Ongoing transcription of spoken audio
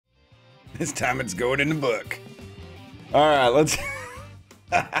This time it's going in the book. All right, let's...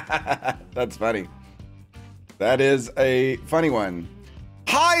 That's funny. That is a funny one.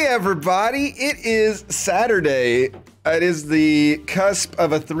 Hi, everybody. It is Saturday. It is the cusp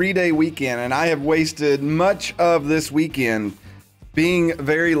of a 3-day weekend, and I have wasted much of this weekend being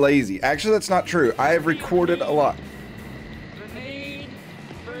very lazy. Actually, that's not true. I have recorded a lot.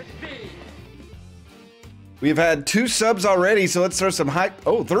 We've had 2 subs already, so let's throw some hype.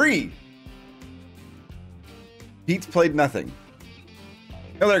 Oh, 3. Pete's played nothing.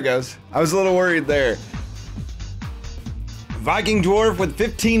 Oh, there it goes. I was a little worried there. Viking Dwarf with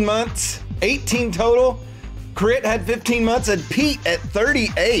 15 months, 18 total. Crit had 15 months, and Pete at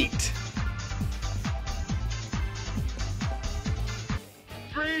 38.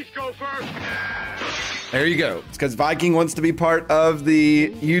 Freeze, go first. There you go. It's because Viking wants to be part of the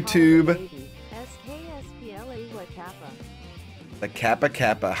YouTube. The Kappa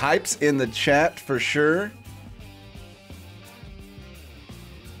Kappa. Hype's in the chat for sure.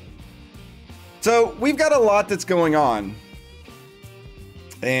 So we've got a lot that's going on.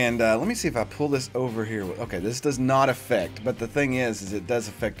 And let me see if I pull this over here. Okay, this does not affect, but the thing is it does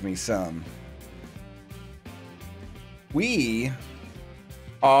affect me some. We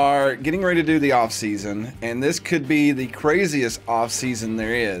are getting ready to do the off season, and this could be the craziest off season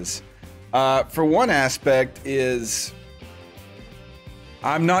there is. For one aspect is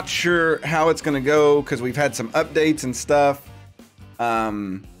I'm not sure how it's going to go because we've had some updates and stuff.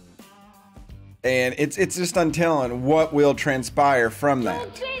 And it's just untelling what will transpire from that.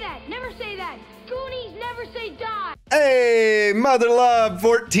 Don't say that! Never say that! Goonies never say die! Hey, Mother Love,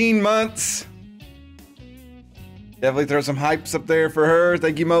 14 months. Definitely throw some hypes up there for her.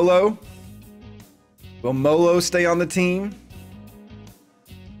 Thank you, Molo. Will Molo stay on the team?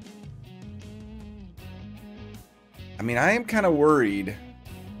 I mean, I am kind of worried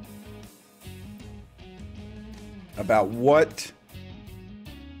about what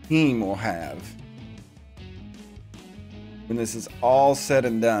team will have when this is all said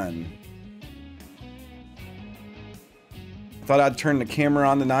and done. I thought I'd turn the camera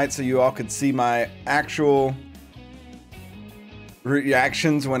on tonight so you all could see my actual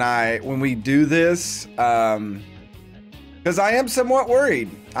reactions when we do this, because I am somewhat worried.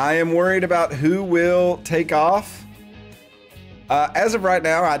 I am worried about who will take off. As of right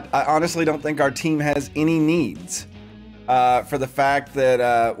now, I honestly don't think our team has any needs. For the fact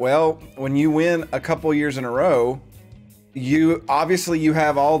that, well, when you win a couple years in a row, you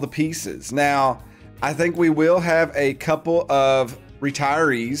have all the pieces. Now, I think we will have a couple of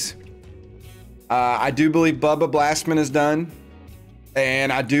retirees. I do believe Bubba Blastman is done.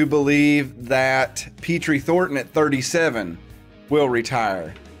 And I do believe that Petrie Thornton at 37 will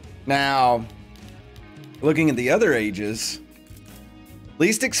retire. Now, looking at the other ages,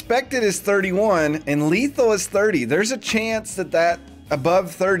 least expected is 31 and lethal is 30. There's a chance that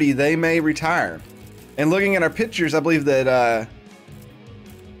above 30 they may retire. And looking at our pictures, I believe that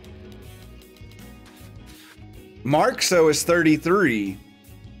Markso is 33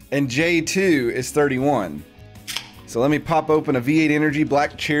 and J2 is 31. So let me pop open a V8 Energy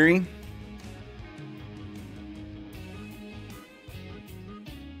Black Cherry.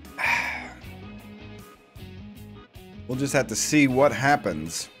 We'll just have to see what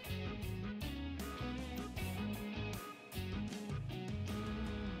happens.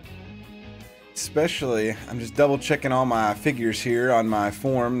 Especially, I'm just double checking all my figures here on my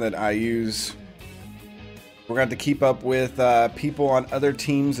form that I use. We're going to have to keep up with people on other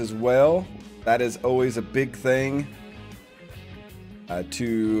teams as well. That is always a big thing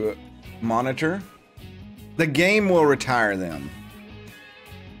to monitor. The game will retire them.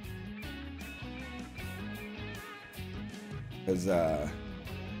 Because, yeah,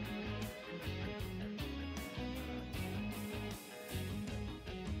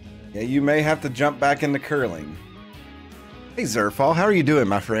 you may have to jump back into curling. Hey, Zerfall, how are you doing,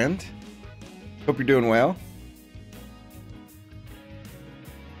 my friend? Hope you're doing well.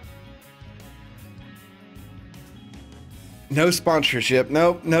 No sponsorship.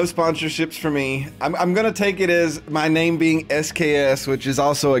 Nope, no sponsorships for me. I'm going to take it as my name being SKS, which is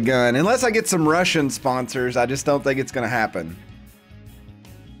also a gun. Unless I get some Russian sponsors, I just don't think it's going to happen.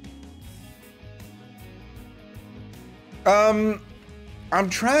 I'm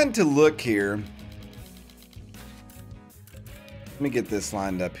trying to look here. Let me get this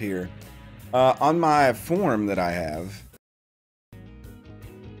lined up here. On my form that I have.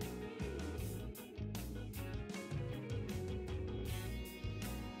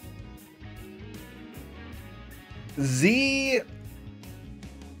 Z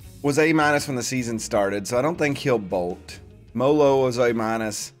was A- when the season started, so I don't think he'll bolt. Molo was A-.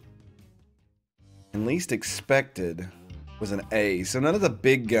 And least expected was an A. So none of the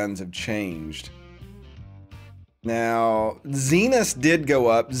big guns have changed. Now, Zenus did go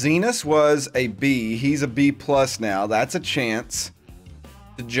up. Zenus was a B. He's a B plus now. That's a chance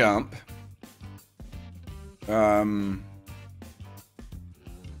to jump.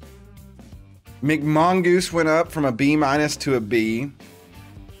 McMongoose went up from a B minus to a B.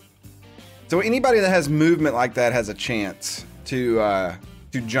 So anybody that has movement like that has a chance to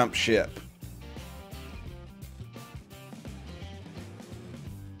jump ship.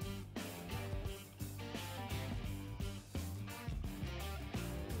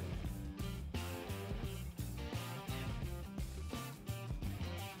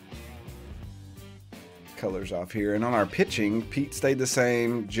 Colors off here. And on our pitching, Pete stayed the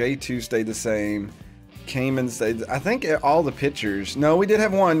same, J2 stayed the same, Cayman stayed, I think all the pitchers. No, we did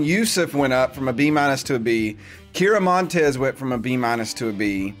have one. Yusuf went up from a B minus to a B. Kira Montez went from a B minus to a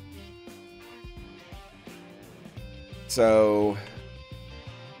B. So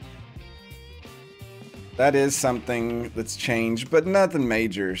that is something that's changed, but nothing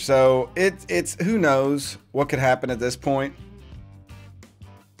major. So it's who knows what could happen at this point.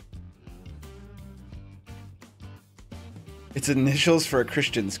 It's initials for a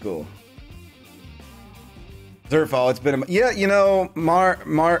Christian school. Zerfall, it's been a... Yeah, you know,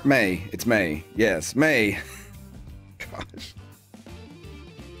 May. It's May. Yes, May. Gosh.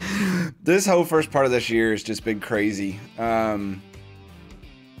 This whole first part of this year has just been crazy. But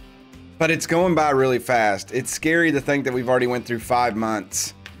it's going by really fast. It's scary to think that we've already went through 5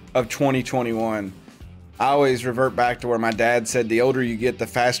 months of 2021. I always revert back to where my dad said, the older you get, the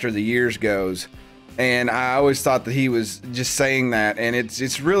faster the years goes. And I always thought that he was just saying that, and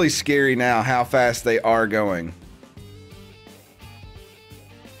it's really scary now how fast they are going.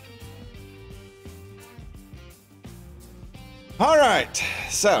 All right,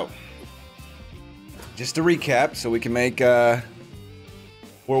 so just to recap, so we can make World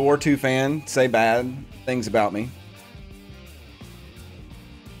War II fan say bad things about me.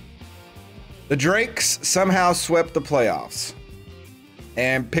 The Drakes somehow swept the playoffs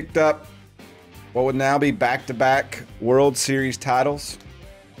and picked up what would now be back-to-back World Series titles.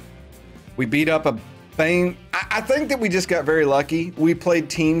 We beat up a bang. I think that we just got very lucky. We played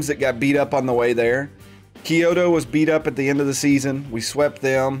teams that got beat up on the way there. Kyoto was beat up at the end of the season. We swept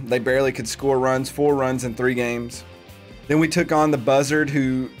them. They barely could score runs, 4 runs in 3 games. Then we took on the Buzzard,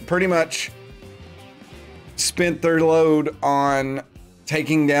 who pretty much spent their load on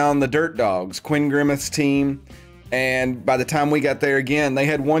taking down the Dirt Dogs, Quinn Grimmeth's team. And by the time we got there again, they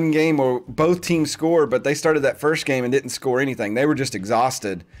had one game where both teams scored, but they started that first game and didn't score anything. They were just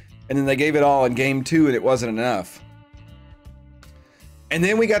exhausted. And then they gave it all in game 2, and it wasn't enough. And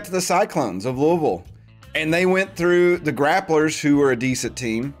then we got to the Cyclones of Louisville. And they went through the Grapplers, who were a decent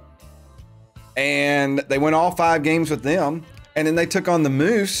team. And they went all 5 games with them. And then they took on the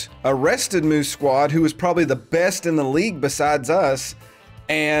Moose, a rested Moose squad, who was probably the best in the league besides us.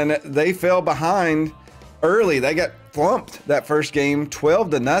 And they fell behind early. They got flumped that first game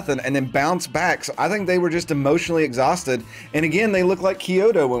 12-0 and then bounced back. So I think they were just emotionally exhausted. And again, they looked like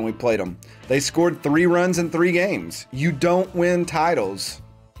Kyoto when we played them. They scored 3 runs in 3 games. You don't win titles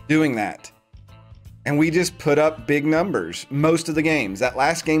doing that. And we just put up big numbers most of the games. That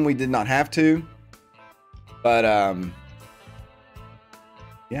last game we did not have to. But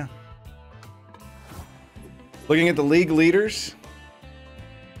yeah. Looking at the league leaders.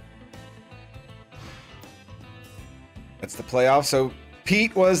 That's the playoffs. So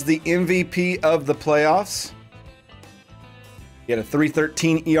Pete was the MVP of the playoffs. He had a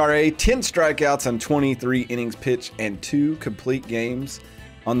 3.13 ERA, 10 strikeouts on 23 innings pitched, and 2 complete games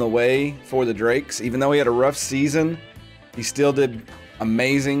on the way for the Drakes. Even though he had a rough season, he still did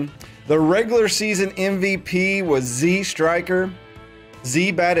amazing. The regular season MVP was Z Striker.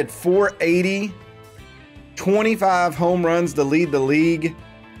 Z batted .480, 25 home runs to lead the league,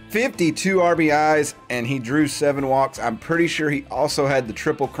 52 RBIs, and he drew 7 walks. I'm pretty sure he also had the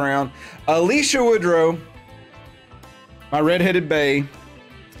Triple Crown. Alicia Woodrow, my redheaded bae,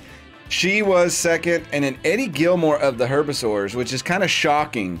 she was second, and then Eddie Gilmore of the Herbivores, which is kind of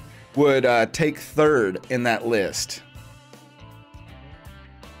shocking, would take 3rd in that list.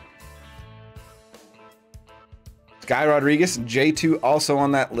 Sky Rodriguez and J2 also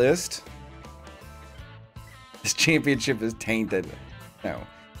on that list. This championship is tainted. No.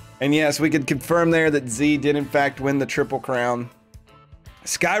 And yes, we could confirm there that Z did in fact win the Triple Crown.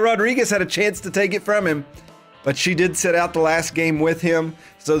 Sky Rodriguez had a chance to take it from him, but she did sit out the last game with him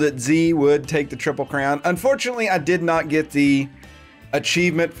so that Z would take the Triple Crown. Unfortunately, I did not get the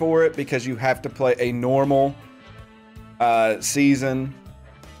achievement for it because you have to play a normal season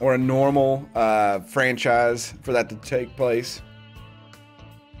or a normal franchise for that to take place.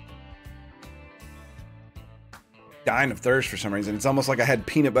 Dying of thirst for some reason. It's almost like I had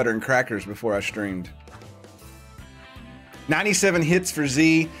peanut butter and crackers before I streamed. 97 hits for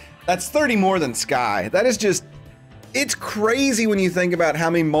Z. That's 30 more than Sky. That is just, it's crazy when you think about how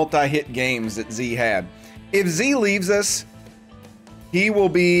many multi-hit games that Z had. If Z leaves us, he will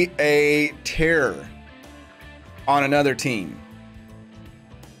be a terror on another team.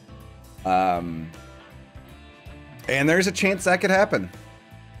 And there's a chance that could happen.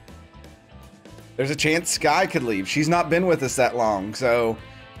 There's a chance Sky could leave. She's not been with us that long, so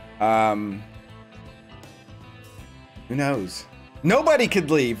who knows? Nobody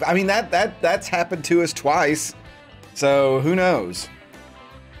could leave. I mean, that's happened to us twice, so who knows?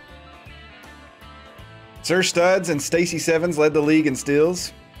 Sir Studs and Stacy Sevens led the league in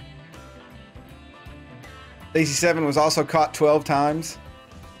steals. Stacy Seven was also caught 12 times.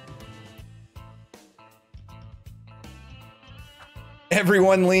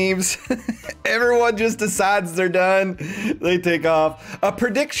 Everyone leaves. Everyone just decides they're done. They take off. A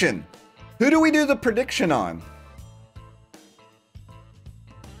prediction. Who do we do the prediction on?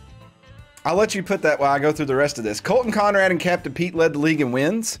 I'll let you put that while I go through the rest of this. Colton Conrad and Captain Pete led the league in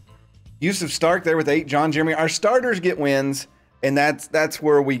wins. Yusuf Stark there with 8. John Jeremy. Our starters get wins, and that's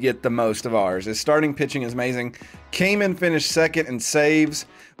where we get the most of ours. His starting pitching is amazing. Kamen finished second in saves.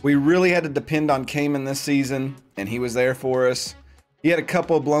 We really had to depend on Kamen this season, and he was there for us. He had a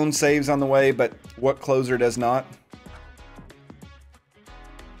couple of blown saves on the way, but what closer does not?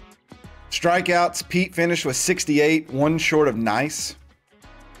 Strikeouts, Pete finished with 68, one short of nice.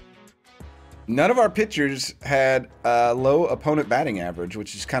 None of our pitchers had a low opponent batting average,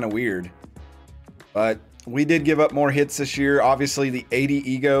 which is kind of weird. But we did give up more hits this year. Obviously, the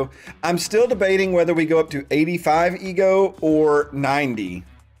 80 ego. I'm still debating whether we go up to 85 ego or 90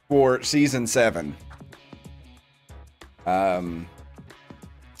 for Season 7.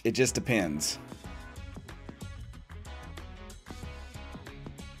 It just depends.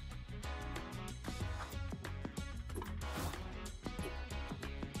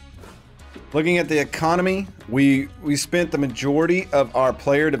 Looking at the economy, we spent the majority of our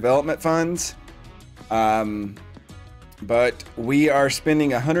player development funds, but we are spending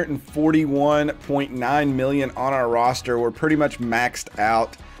 141.9 million on our roster. We're pretty much maxed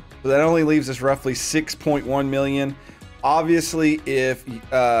out, so that only leaves us roughly 6.1 million. Obviously, if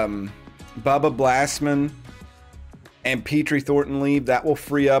Bubba Blastman and Petrie Thornton leave, that will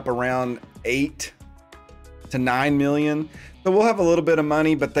free up around 8 to 9 million. So we'll have a little bit of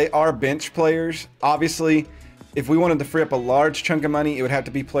money, but they are bench players. Obviously, if we wanted to free up a large chunk of money, it would have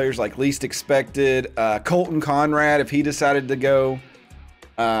to be players like Least Expected, Colton Conrad if he decided to go.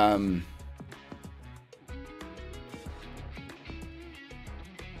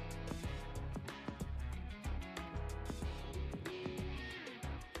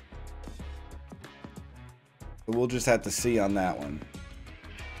 We'll just have to see on that one.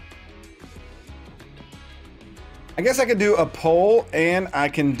 I guess I could do a poll and I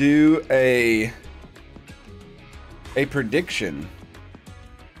can do a prediction.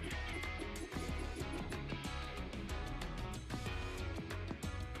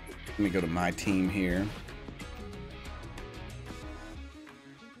 Let me go to my team here.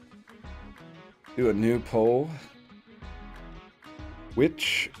 Do a new poll.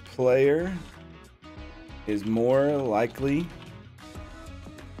 Which player is more likely to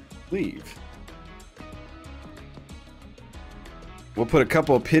leave? We'll put a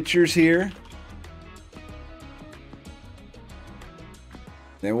couple of pictures here.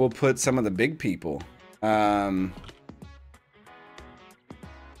 Then we'll put some of the big people. And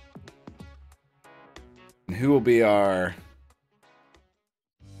who will be our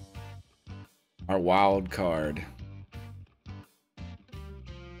wild card?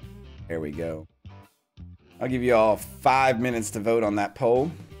 There we go. I'll give you all 5 minutes to vote on that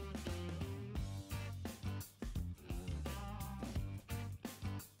poll.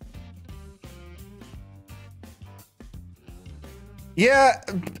 Yeah,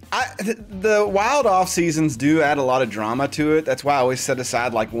 the wild off seasons do add a lot of drama to it. That's why I always set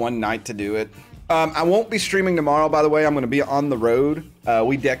aside like one night to do it. I won't be streaming tomorrow, by the way. I'm going to be on the road.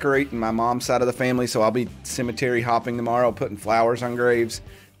 We decorate in my mom's side of the family, so I'll be cemetery hopping tomorrow, putting flowers on graves.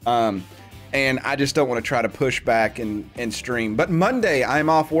 And I just don't want to try to push back and stream. But Monday, I'm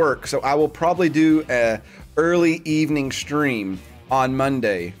off work, so I will probably do a early evening stream on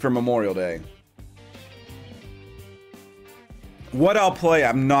Monday for Memorial Day. What I'll play,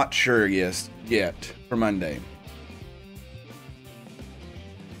 I'm not sure yet for Monday.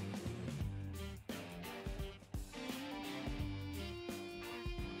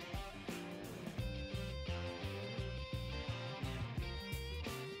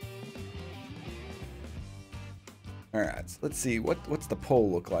 All right, so let's see what's the poll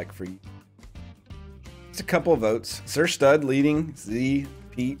look like for you. It's a couple of votes. Sir Stud leading, Z,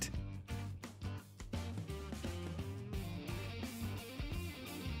 Pete.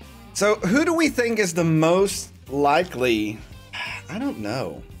 So who do we think is the most likely? I don't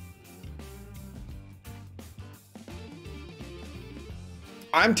know.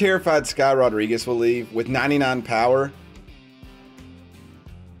 I'm terrified Sky Rodriguez will leave with 99 power.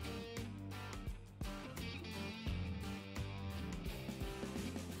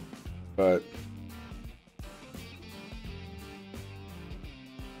 But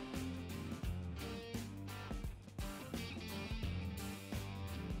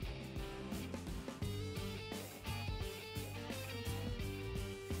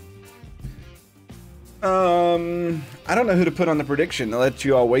I don't know who to put on the prediction. I'll let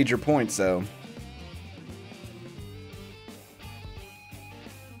you all wager points, though.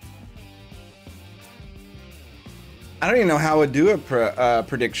 I don't even know how I would do a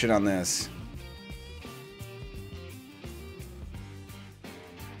prediction on this.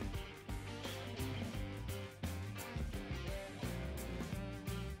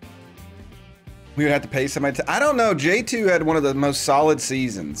 We would have to pay somebody. I don't know. J2 had one of the most solid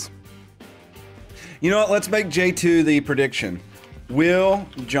seasons. You know what? Let's make J2 the prediction. Will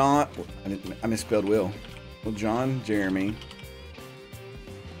John... I misspelled Will. Will John Jeremy...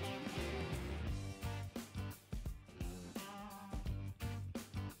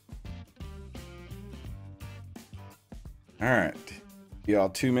 All right. Y'all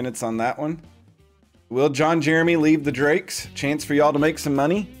 2 minutes on that one. Will John Jeremy leave the Drakes? Chance for y'all to make some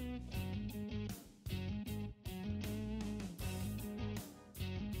money?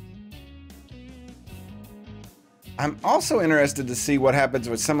 I'm also interested to see what happens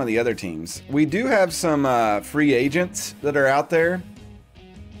with some of the other teams. We do have some free agents that are out there.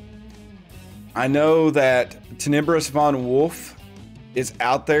 I know that Tenebris Von Wolf is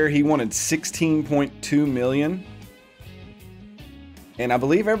out there. He wanted 16.2 million. And I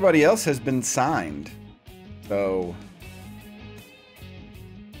believe everybody else has been signed. So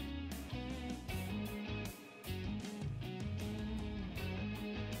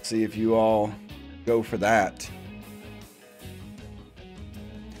see if you all go for that.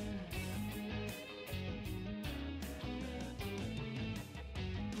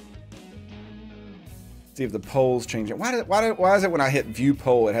 See if the polls change it. Why is it when I hit view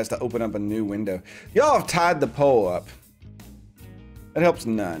poll, it has to open up a new window? Y'all have tied the poll up. That helps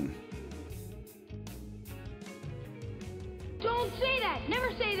none. Don't say that.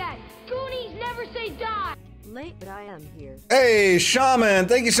 Never say that. Goonies never say die. Late, but I am here. Hey, Shaman,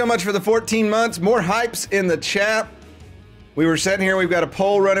 thank you so much for the 14 months. More hypes in the chat. We were sitting here. We've got a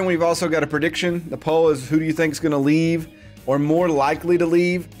poll running. We've also got a prediction. The poll is who do you think is going to leave or more likely to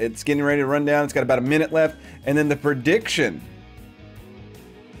leave. It's getting ready to run down. It's got about a minute left. And then the prediction.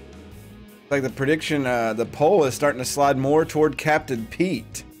 Like the prediction, the poll is starting to slide more toward Captain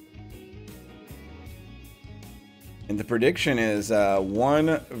Pete. And the prediction is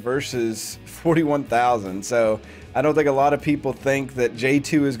 1 versus 41,000. So I don't think a lot of people think that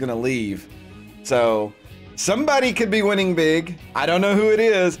J2 is going to leave. So somebody could be winning big. I don't know who it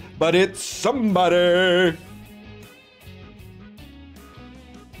is, but it's somebody.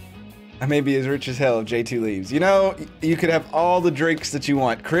 I may be as rich as hell if J2 leaves. You know, you could have all the drinks that you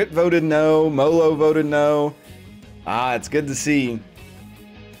want. Crit voted no. Molo voted no. Ah, it's good to see.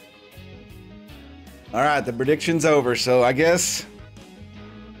 All right, the prediction's over. So I guess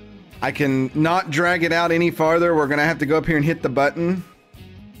I can not drag it out any farther. We're going to have to go up here and hit the button.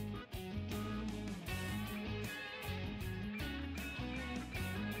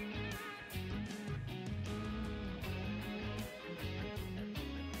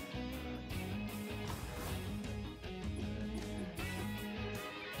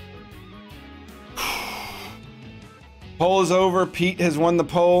 Poll is over. Pete has won the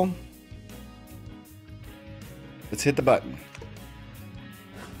poll. Let's hit the button.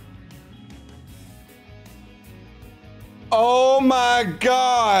 Oh my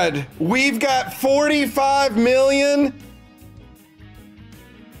God. We've got 45 million.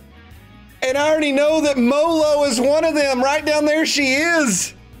 And I already know that Molo is one of them. Right down there she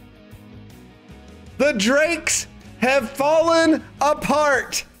is. The Drakes have fallen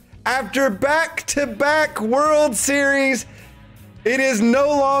apart. After back-to-back World Series, it is no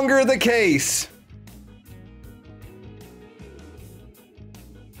longer the case.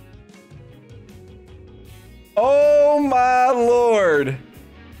 Oh my Lord.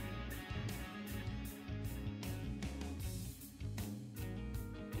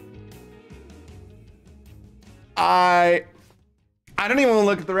 I don't even want to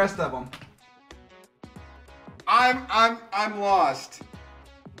look at the rest of them. I'm lost.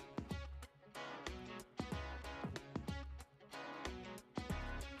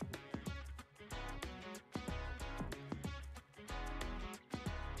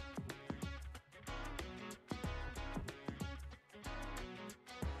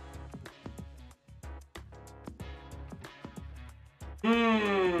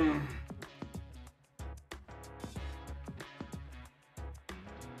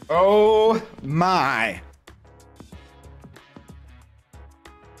 Oh my.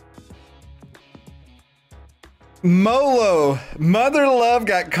 Molo, Mother Love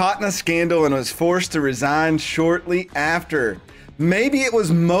got caught in a scandal and was forced to resign shortly after. Maybe it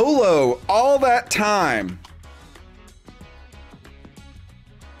was Molo all that time.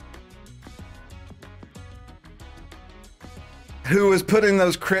 Who was putting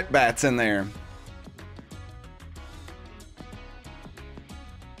those crit bats in there.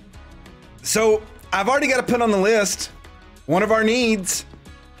 So I've already got to put on the list. One of our needs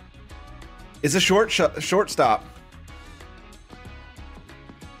is a shortstop.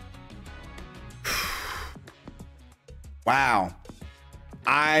 Wow.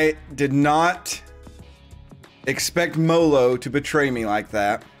 I did not expect Molo to betray me like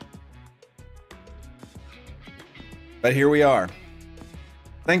that. But here we are.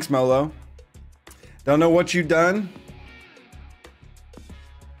 Thanks, Molo. Don't know what you've done,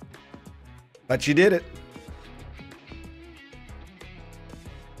 but you did it.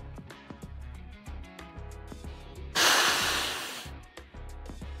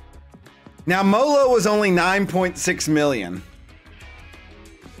 Now, Molo was only 9.6 million.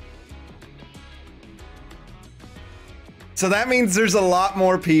 So that means there's a lot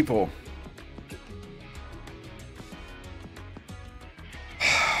more people.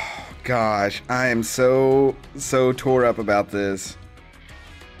 Gosh, I am so tore up about this.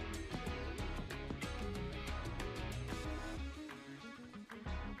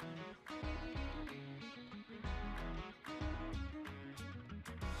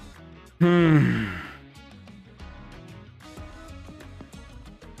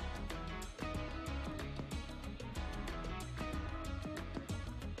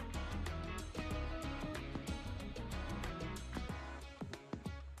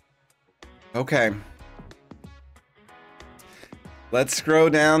 Okay. Let's scroll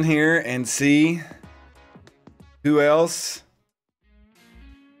down here and see who else.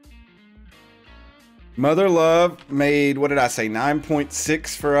 Mother Love made, what did I say,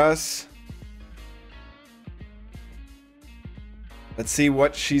 9.6 for us. Let's see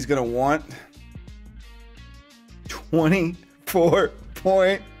what she's gonna want.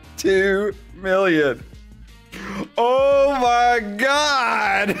 24.2 million. Oh my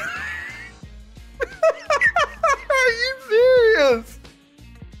God. Are you serious?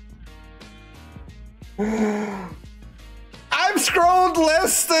 I've scrolled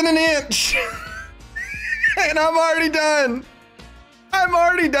less than an inch. And I'm already done. I'm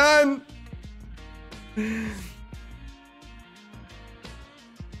already done.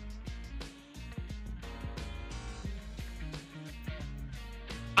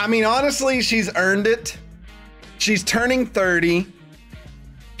 I mean, honestly, she's earned it. She's turning 30.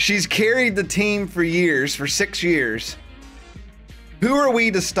 She's carried the team for years, for 6 years. Who are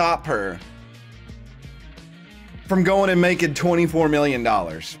we to stop her from going and making $24 million?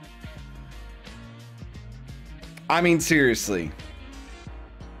 I mean, seriously.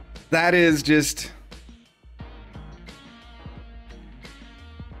 That is just...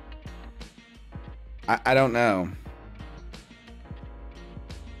 I don't know.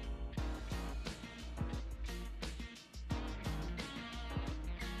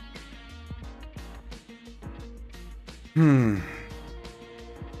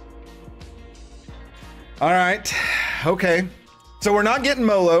 All right. Okay. So we're not getting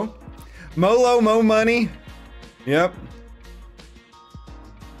Molo. Molo, Mo Money. Yep.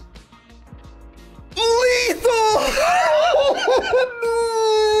 Lethal!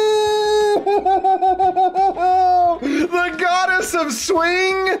 No! The goddess of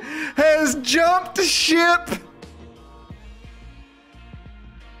swing has jumped ship.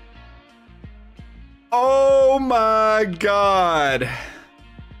 Oh my God.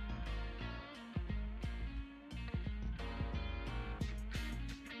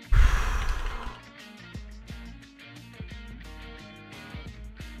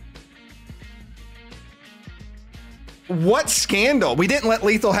 What scandal? We didn't let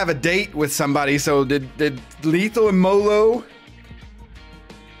Lethal have a date with somebody, so did Lethal and Molo?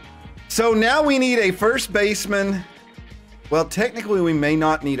 So now we need a first baseman. Well, technically we may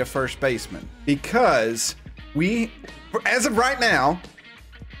not need a first baseman because we, as of right now,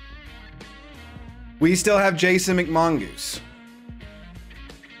 We still have Jason McMongoose.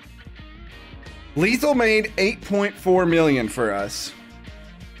 Lethal made $8.4 million for us.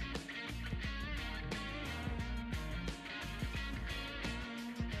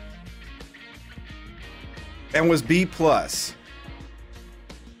 And was B plus.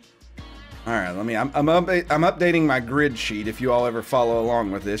 All right, let me. I'm updating my grid sheet. If you all ever follow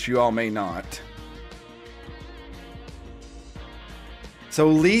along with this, you all may not. So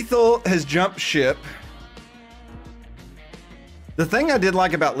Lethal has jumped ship. The thing I did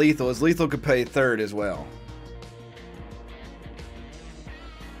like about Lethal is Lethal could pay third as well.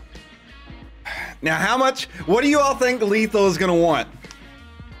 Now, how much? What do you all think Lethal is going to want?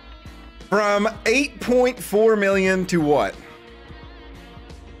 From 8.4 million to what?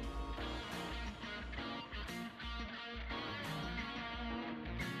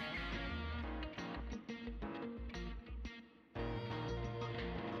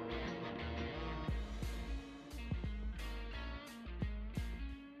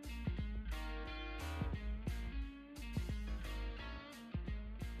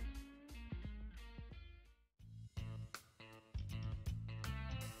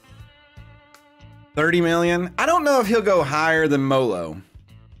 $30 million. I don't know if he'll go higher than Molo,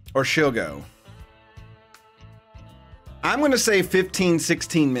 or she'll go. I'm going to say 15,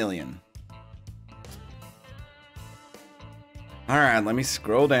 16 million. All right, let me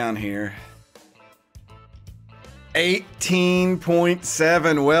scroll down here.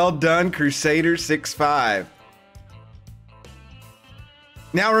 18.7. Well done, Crusader 6'5".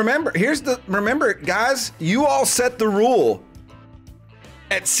 Now remember, remember, guys, you all set the rule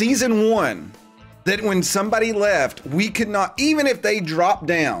at season 1 that when somebody left, we could not, even if they dropped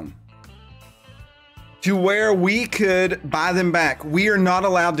down to where we could buy them back, we are not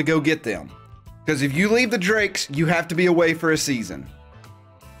allowed to go get them. Because if you leave the Drakes, you have to be away for a season.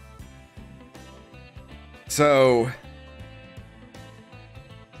 So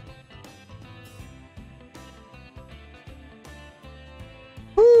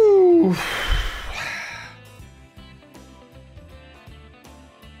whoo.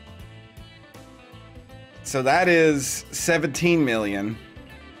 So that is 17 million.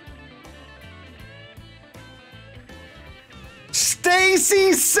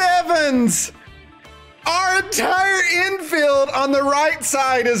 Stacy Sevens! Our entire infield on the right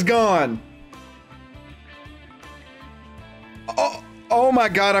side is gone. Oh my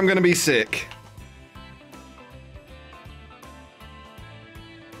God, I'm gonna be sick.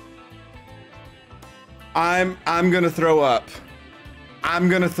 I'm gonna throw up. I'm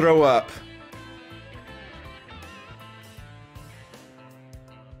gonna throw up.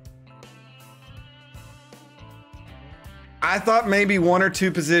 I thought maybe 1 or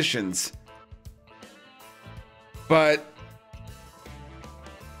 2 positions, but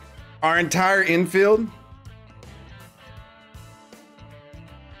our entire infield.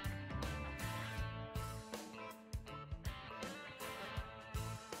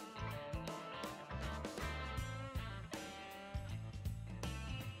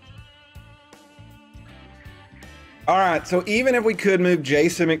 All right, so even if we could move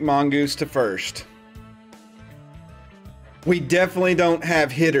Jason McMongoose to first, we definitely don't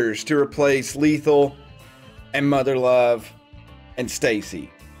have hitters to replace Lethal and Mother Love and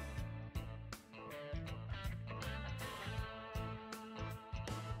Stacy.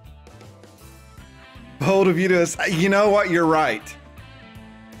 Bold of you to us. You know what? You're right.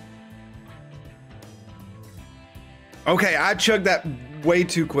 Okay, I chugged that way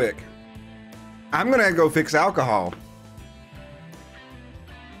too quick. I'm gonna go fix alcohol.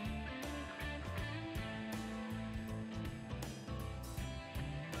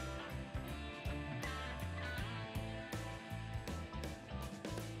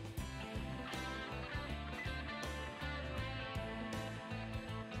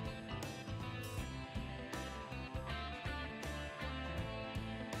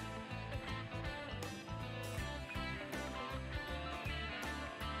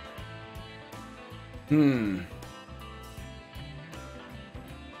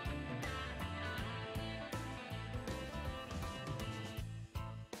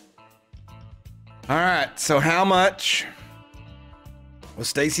 All right, so how much will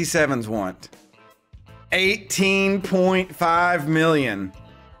Stacy Sevens want? 18.5 million.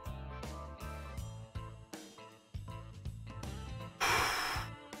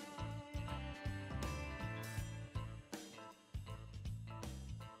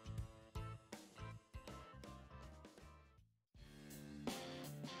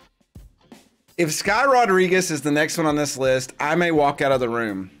 If Sky Rodriguez is the next one on this list, I may walk out of the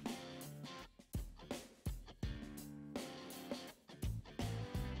room.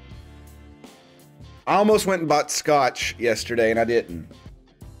 I almost went and bought scotch yesterday and I didn't.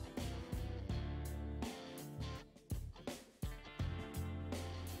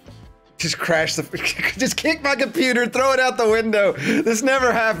 Just crash the, just kick my computer, throw it out the window. This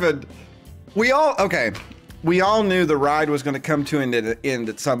never happened. We all knew the ride was going to come to an end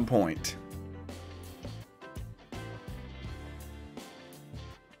at some point.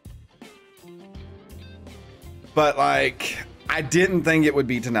 But like, I didn't think it would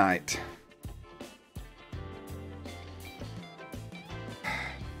be tonight.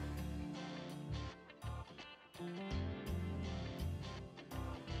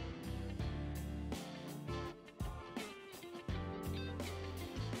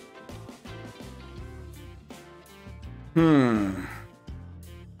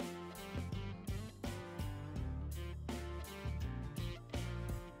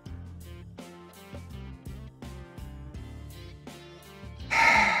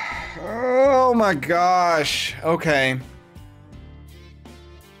 Oh my gosh. Okay.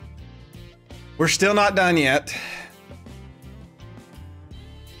 We're still not done yet.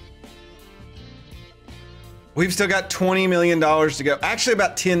 We've still got $20 million to go. Actually,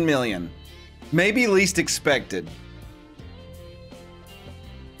 about 10 million. Maybe least expected.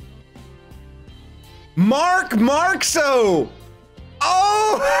 Mark Markso!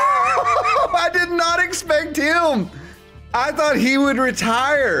 Oh! I did not expect him. I thought he would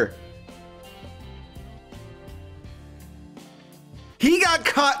retire. He got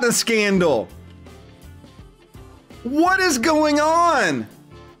caught in a scandal. What is going on?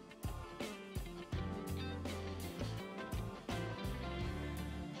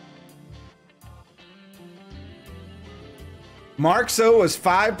 Markso was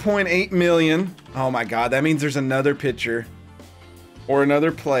 5.8 million. Oh my God, that means there's another pitcher or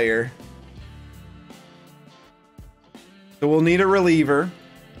another player. So we'll need a reliever,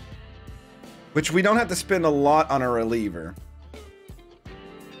 which we don't have to spend a lot on a reliever.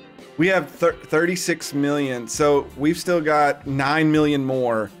 We have 36 million, so we've still got 9 million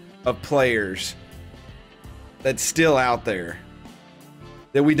more of players that's still out there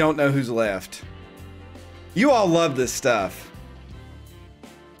that we don't know who's left. You all love this stuff.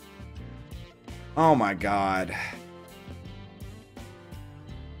 Oh my God.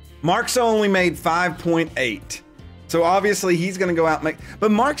 Markso only made 5.8. So obviously he's going to go out and make,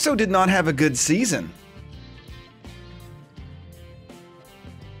 but Markso did not have a good season.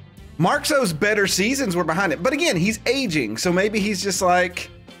 Markso's better seasons were behind it. But again, he's aging. So maybe he's just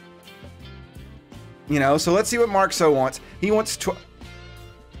like, you know, so let's see what Markso wants. He wants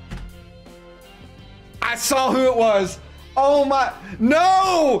I saw who it was. Oh my,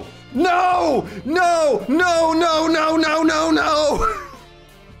 no, no, no, no, no, no, no, no, no.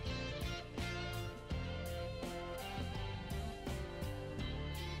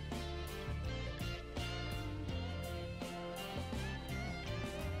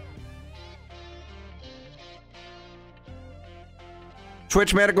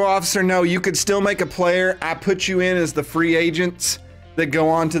 Twitch medical officer, no, you could still make a player. I put you in as the free agents that go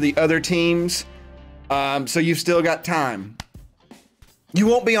on to the other teams. So you've still got time. You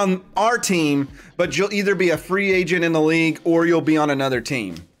won't be on our team, but you'll either be a free agent in the league or you'll be on another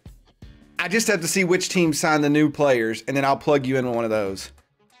team. I just have to see which team sign the new players, and then I'll plug you in with one of those.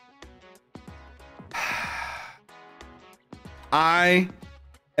 I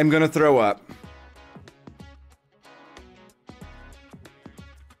am going to throw up.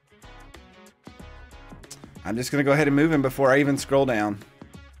 I'm just going to go ahead and move him before I even scroll down.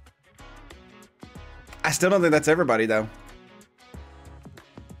 I still don't think that's everybody, though.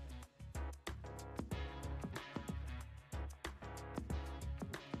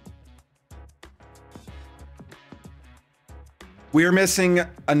 We are missing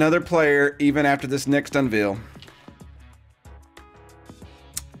another player even after this next unveil.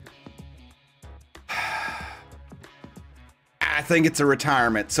 I think it's a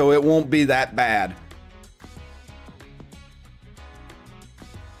retirement, so it won't be that bad.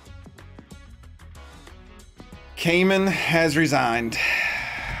 Cayman has resigned.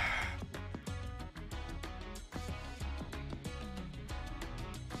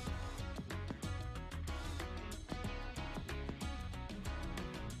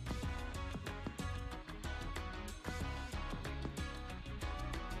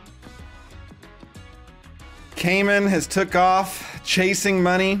 Cayman has took off chasing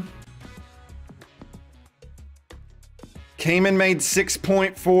money. Cayman made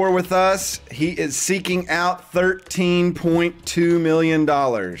 6.4 with us. He is seeking out $13.2 million.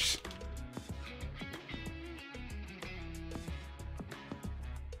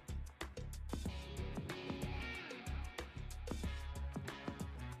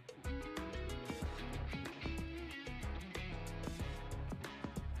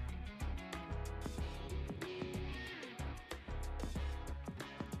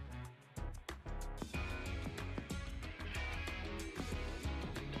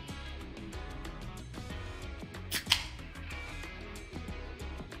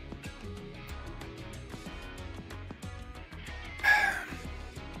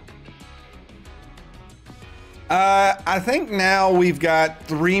 I think now we've got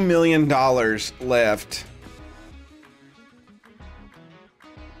 $3 million left.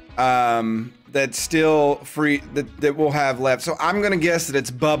 That's still free, that we'll have left. So I'm going to guess that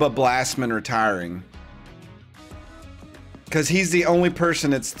it's Bubba Blastman retiring. Because he's the only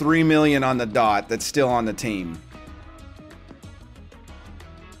person that's 3 million on the dot that's still on the team.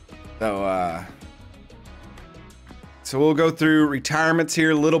 So we'll go through retirements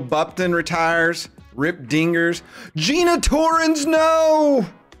here. Little Bupton retires. Rip Dingers. Gina Torrens, no!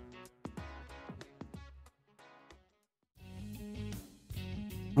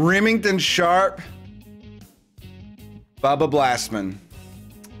 Remington Sharp. Bubba Blastman.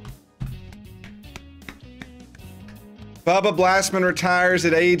 Bubba Blastman retires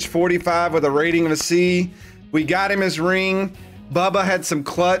at age 45 with a rating of a C. We got him his ring. Bubba had some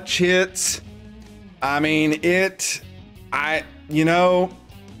clutch hits. I mean,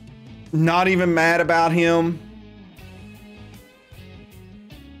 not even mad about him.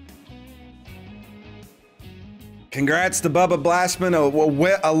 Congrats to Bubba Blastman,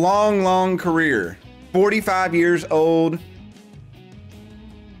 a long, long career. 45 years old.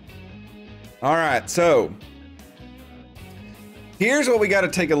 All right, so here's what we got to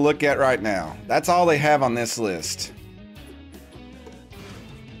take a look at right now. That's all they have on this list.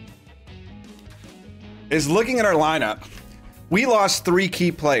 Is looking at our lineup. We lost 3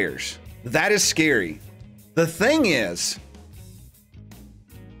 key players. That is scary. The thing is,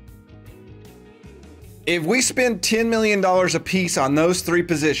 if we spend $10 million a piece on those 3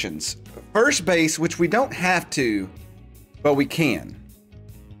 positions, first base, which we don't have to, but we can.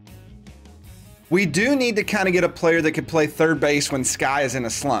 We do need to kind of get a player that could play third base when Sky is in a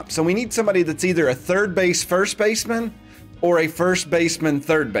slump. So we need somebody that's either a third base first baseman or a first baseman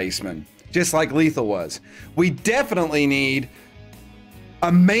third baseman, just like Lethal was. We definitely need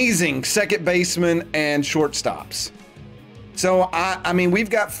amazing second baseman and shortstops. So I mean,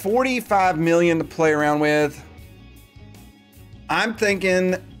 we've got 45 million to play around with. I'm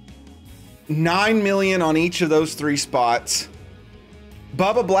thinking 9 million on each of those 3 spots.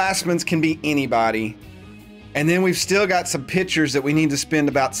 Bubba Blastman's can be anybody. And then we've still got some pitchers that we need to spend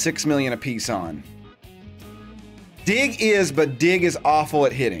about 6 million a piece on. Dig is awful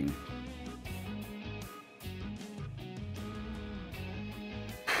at hitting.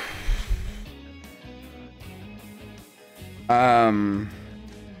 I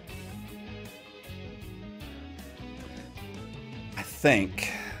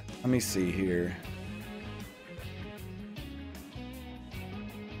think, let me see here.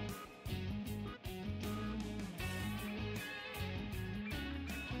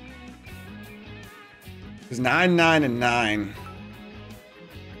 It's 9, 9, and 9.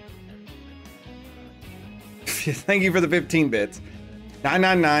 Thank you for the 15 bits.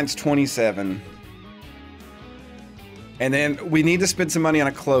 999's 27. And then we need to spend some money on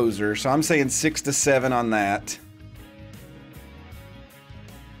a closer, so I'm saying 6 to 7 on that.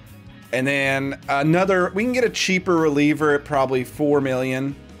 And then we can get a cheaper reliever at probably 4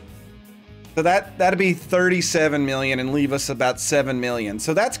 million. So that'd be 37 million and leave us about 7 million.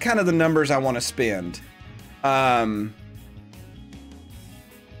 So that's kind of the numbers I want to spend. So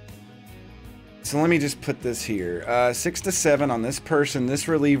let me just put this here. 6 to 7 on this person, this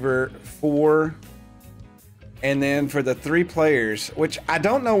reliever, 4. And then for the 3 players, which I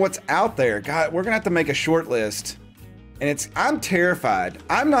don't know what's out there. God, we're gonna have to make a short list. And I'm terrified.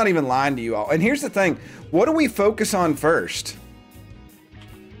 I'm not even lying to you all. And here's the thing, what do we focus on first?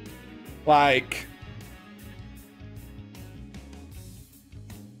 Like,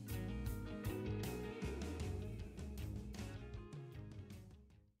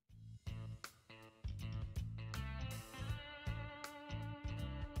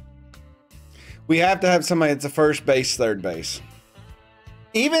 we have to have somebody that's a first base, third base.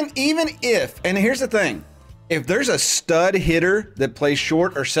 Even if, and here's the thing, if there's a stud hitter that plays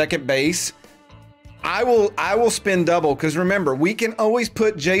short or second base, I will spend double, because remember, we can always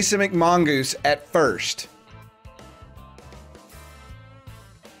put Jason McMongoose at first.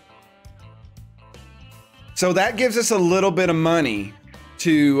 So that gives us a little bit of money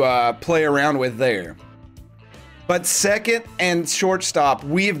to play around with there. But second and shortstop,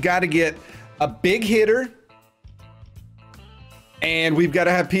 we've got to get a big hitter, and we've got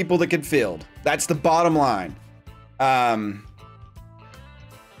to have people that can field. That's the bottom line.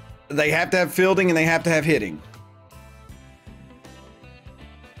 They have to have fielding and they have to have hitting.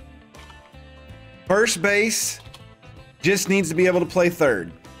 First base just needs to be able to play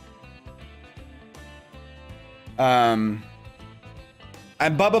third. And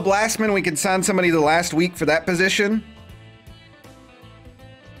Bubba Blastman, we can sign somebody the last week for that position.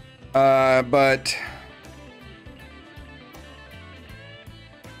 But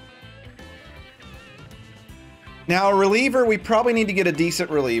Now, a reliever, we probably need to get a decent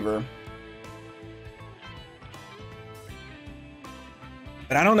reliever.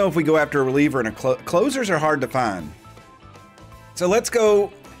 But I don't know if we go after a reliever and a closers are hard to find. So let's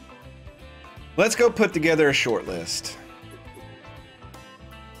go put together a short list.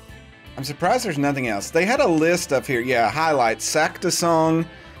 I'm surprised there's nothing else. They had a list up here. Yeah, highlights. Sakta Song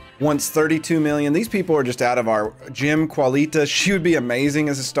wants 32 million. These people are just out of our Jim Qualita. She would be amazing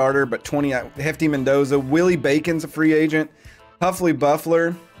as a starter, but 20 Hefty Mendoza. Willie Bacon's a free agent. Huffley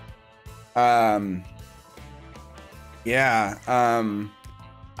Buffler.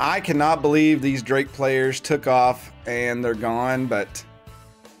 I cannot believe these Drake players took off and they're gone, but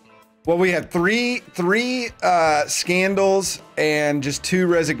well, we have three scandals and just 2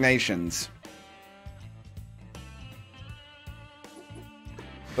 resignations.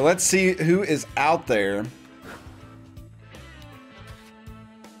 So let's see who is out there.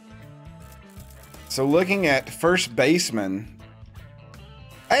 So looking at first baseman.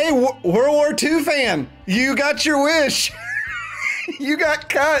 Hey, World War II fan, you got your wish. You got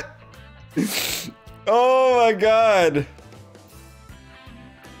cut. Oh my God.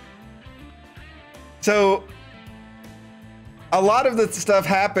 So a lot of the stuff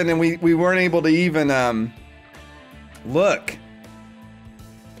happened and we weren't able to even look.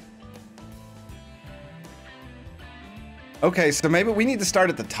 Okay, so maybe we need to start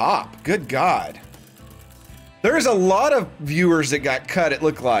at the top. Good God. There's a lot of viewers that got cut, it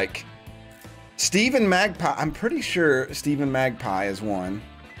looked like. Stephen Magpie, I'm pretty sure Stephen Magpie is one.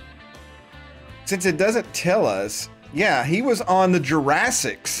 Since it doesn't tell us, yeah, he was on the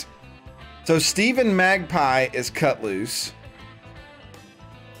Jurassics. So Stephen Magpie is cut loose.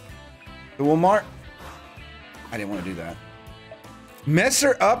 So we'll mark. I didn't want to do that.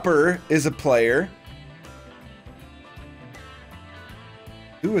 Messer Upper is a player.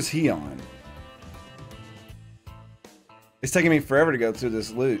 Who was he on? It's taking me forever to go through this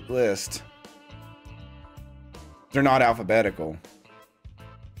list. They're not alphabetical.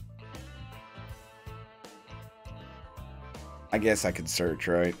 I guess I could search,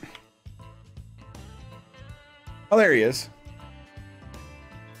 right? Oh, there he is.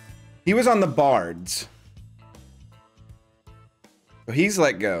 He was on the Bards. So he's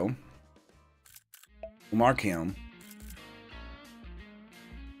let go. We'll mark him.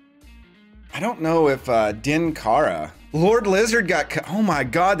 I don't know if Din Cara. Lord Lizard got cut. Oh my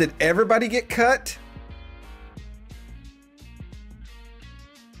God, did everybody get cut?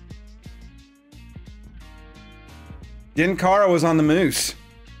 Din Cara was on the Moose.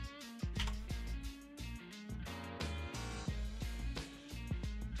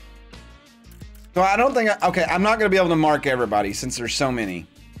 So I don't think, okay, I'm not going to be able to mark everybody since there's so many.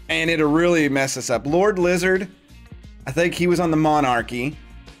 And it'll really mess us up. Lord Lizard, I think he was on the Monarchy.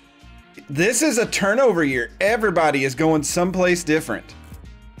 This is a turnover year. Everybody is going someplace different.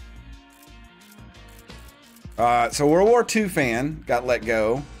 So World War II fan got let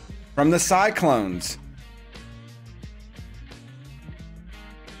go from the Cyclones.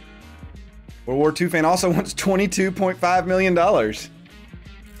 World War II fan also wants $22.5 million.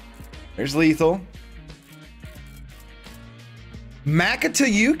 There's Lethal.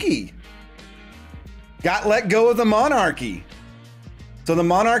 Makatayuki got let go of the Monarchy. So the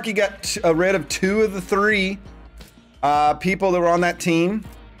Monarchy got rid of 2 of the 3 people that were on that team.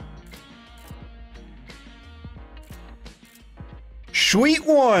 Sweet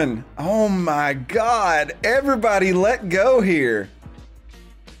one. Oh my God. Everybody let go here.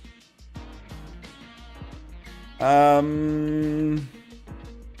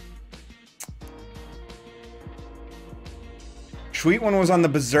 Sweet one was on the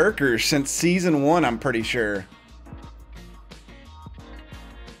Berserkers since season 1, I'm pretty sure.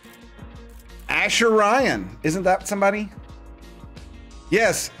 Asher Ryan, isn't that somebody?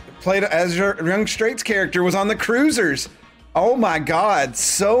 Yes, played as your Young Straight's character, was on the Cruisers. Oh my God,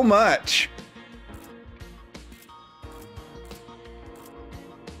 so much.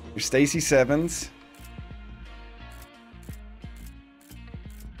 Your Stacy Sevens.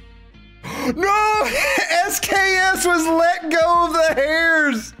 No! SKS was let go of the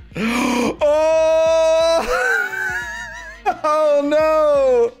Hares! Oh! Oh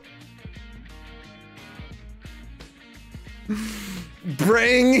no!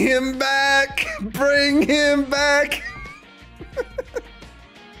 Bring him back! Bring him back!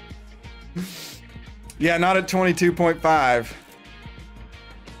 Yeah, not at 22.5.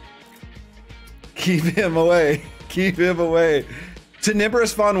 Keep him away. Keep him away.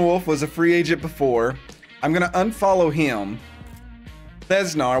 Tenebris Von Wolf was a free agent before. I'm going to unfollow him.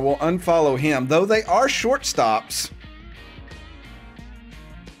 Thesnar will unfollow him, though they are shortstops.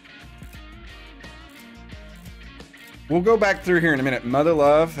 We'll go back through here in a minute. Mother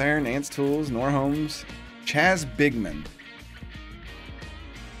Love there, Nance Tools, Nor Holmes, Chaz Bigman.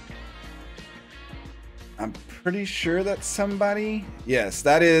 I'm pretty sure that's somebody. Yes,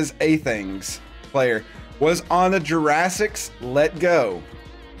 that is a Things player. Was on the Jurassics Let Go.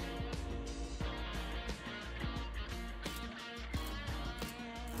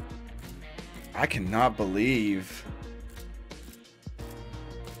 I cannot believe.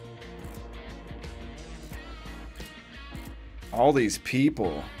 All these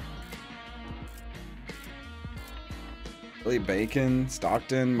people. Billy Bacon,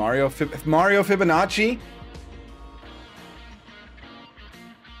 Stockton, Mario Fibonacci.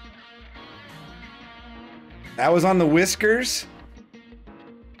 That was on the Whiskers.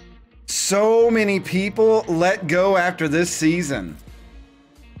 So many people let go after this season.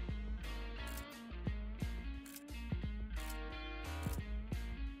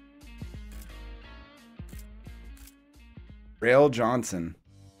 Rail Johnson.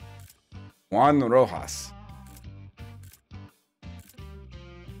 Juan Rojas.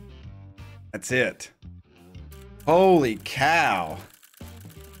 That's it. Holy cow.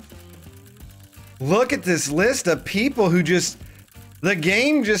 Look at this list of people who just, the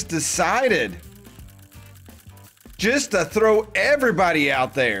game just decided just to throw everybody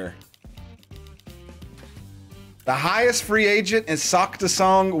out there. The highest free agent is Sakta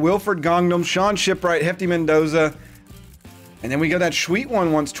Song, Wilfred Gongnam, Sean Shipwright, Hefty Mendoza. And then we got that sweet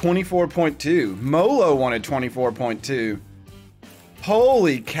one wants 24.2. Molo wanted 24.2.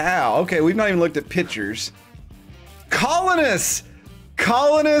 Holy cow. Okay, we've not even looked at pitchers. Colonist!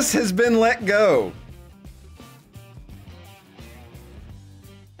 Colonist has been let go.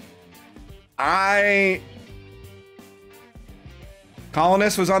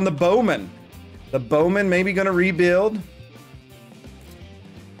 Colonist was on the Bowman. The Bowman maybe going to rebuild.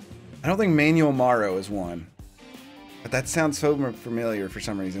 I don't think Manuel Morrow is one. But that sounds so familiar for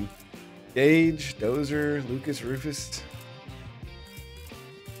some reason. Gage, Dozer, Lucas Rufus.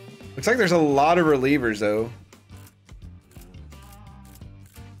 Looks like there's a lot of relievers, though.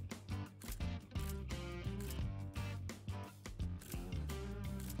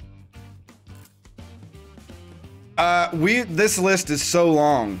 This list is so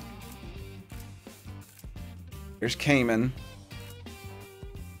long. There's Cayman.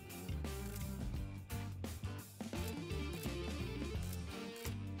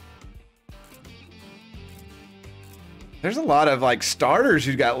 There's a lot of like starters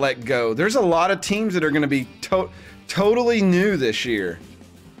who got let go. There's a lot of teams that are going to be totally new this year.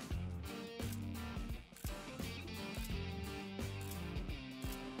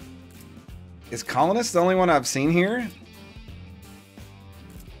 Is Colonist the only one I've seen here?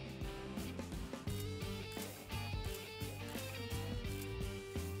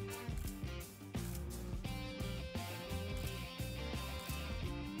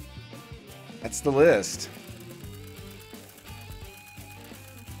 That's the list.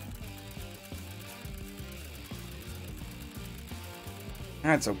 All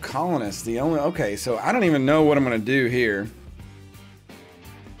right, so Colonist, the only... Okay, so I don't even know what I'm going to do here.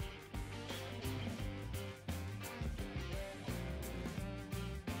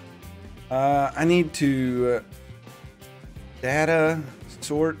 I need to data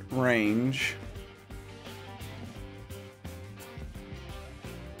sort range.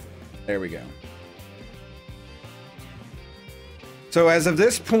 There we go. So as of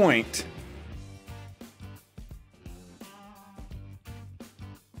this point,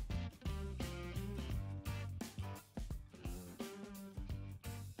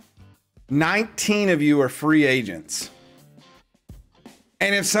 $19 of you are free agents.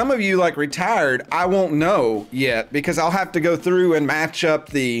 And if some of you like retired, I won't know yet because I'll have to go through and match up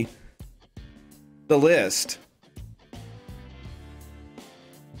the list.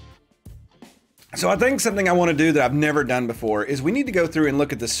 So I think something I want to do that I've never done before is we need to go through and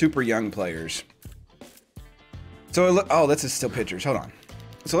look at the super young players. So, oh, this is still pitchers. Hold on.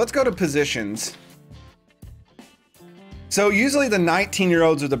 So let's go to positions. So usually the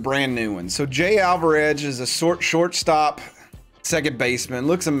 19-year-olds are the brand new ones. So Jay Alvarez is a shortstop, second baseman.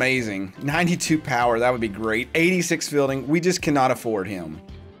 Looks amazing. 92 power. That would be great. 86 fielding. We just cannot afford him.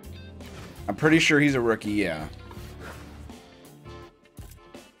 I'm pretty sure he's a rookie. Yeah.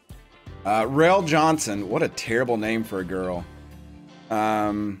 Rel Johnson. What a terrible name for a girl.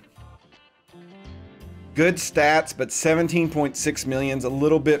 Good stats, but 17.6 million is a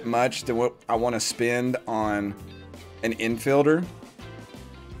little bit much than what I want to spend on an infielder.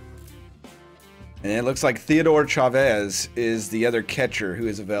 And it looks like Theodore Chavez is the other catcher who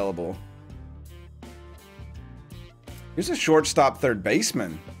is available. Here's a shortstop third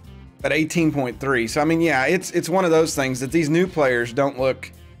baseman. at 18.3. So I mean, yeah, it's one of those things that these new players don't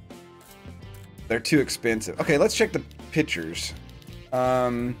look. They're too expensive. Okay, let's check the pictures.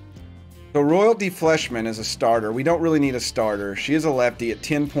 So Royalty Fleshman is a starter. We don't really need a starter. She is a lefty at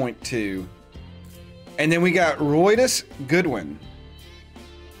 10.2. And then we got Roydus Goodwin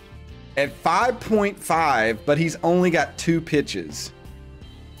at 5.5, but he's only got 2 pitches.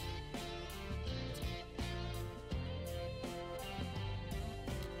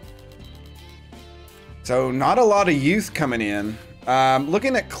 So not a lot of youth coming in.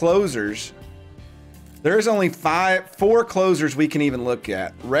 Looking at closers, there's only 4 closers we can even look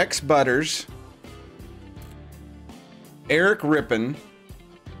at. Rex Butters, Eric Rippon,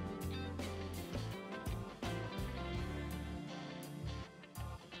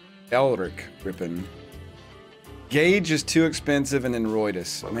 Elric Rippon. Gage is too expensive, and then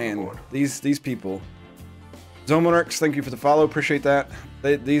Roydus. Man, these people. Zomonarchs, thank you for the follow. Appreciate that.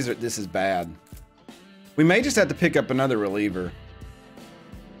 This is bad. We may just have to pick up another reliever.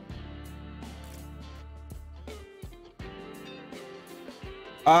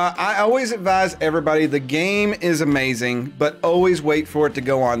 I always advise everybody, the game is amazing, but always wait for it to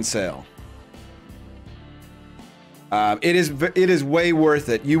go on sale. It is way worth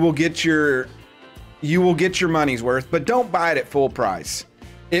it. You will get your money's worth, but don't buy it at full price.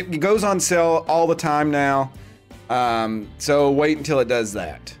 It goes on sale all the time now. So wait until it does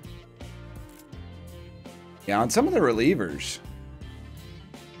that. Yeah, on some of the relievers.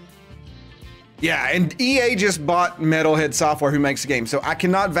 Yeah, and EA just bought Metalhead Software, who makes the game, so I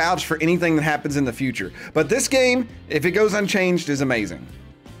cannot vouch for anything that happens in the future. But this game, if it goes unchanged, is amazing.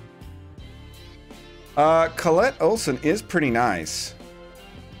 Colette Olson is pretty nice.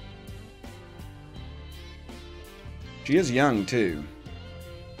 She is young, too.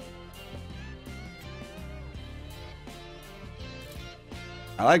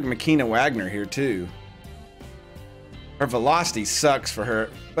 I like Makina Wagner here, too. Her velocity sucks for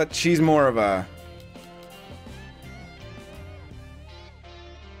her, but she's more of a...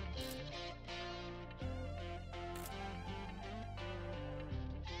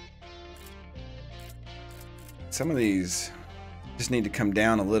 Some of these just need to come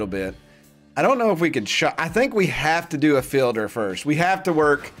down a little bit. I don't know if we could shot. I think we have to do a fielder first. We have to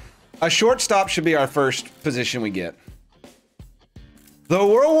work. A shortstop should be our first position we get. The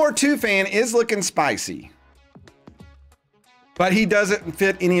World War II fan is looking spicy, but he doesn't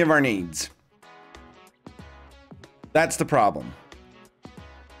fit any of our needs. That's the problem.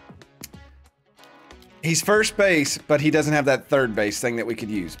 He's first base, but he doesn't have that third base thing that we could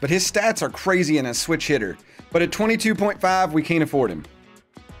use. But his stats are crazy in a switch hitter. But at 22.5, we can't afford him.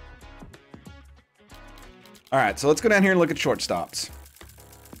 All right, so let's go down here and look at shortstops.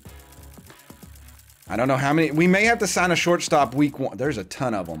 I don't know how many. We may have to sign a shortstop week 1. There's a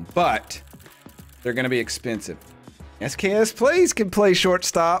ton of them, but they're going to be expensive. SKS Plays can play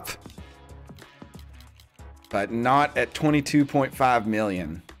shortstop, but not at 22.5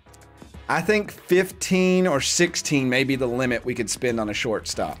 million. I think 15 or 16 may be the limit we could spend on a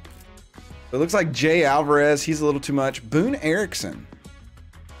shortstop. It looks like Jay Alvarez, he's a little too much. Boone Erickson.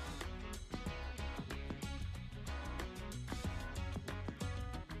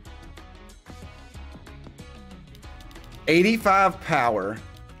 '85 power,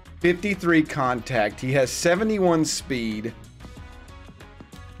 53 contact. He has 71 speed,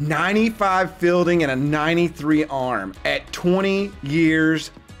 95 fielding, and a 93 arm at 20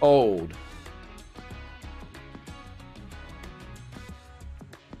 years old.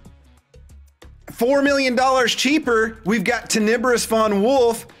 $4 million cheaper, we've got Tenebris Von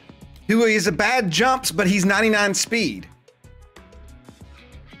Wolf, who is a bad jumps, but he's 99 speed.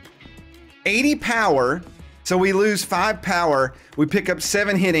 80 power, so we lose 5 power. We pick up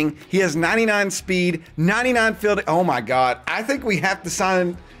 7 hitting. He has 99 speed, 99 fielding. Oh my God. I think we have to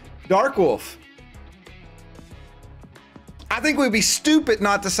sign Dark Wolf. I think we'd be stupid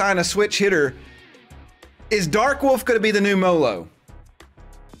not to sign a switch hitter. Is Dark Wolf going to be the new Molo?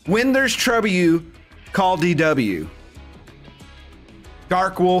 When there's trouble, call DW.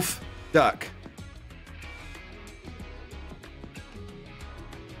 Dark Wolf, duck.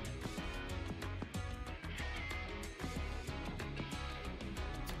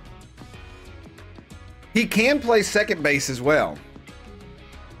 He can play second base as well.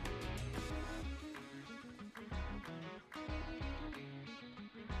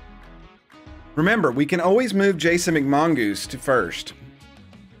 Remember, we can always move Jason McMongoose to first.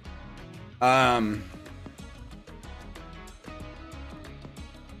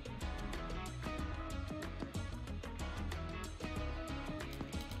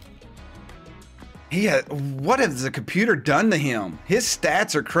 What has the computer done to him? His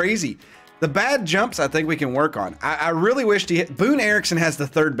stats are crazy. The bad jumps, I think we can work on. I really wished he hit. Boone Erickson has the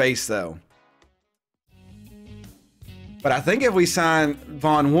third base, though. But I think if we sign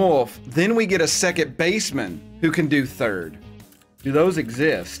Von Wolf, then we get a second baseman who can do third. Do those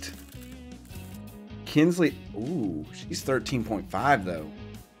exist? Kinsley, ooh, she's 13.5, though.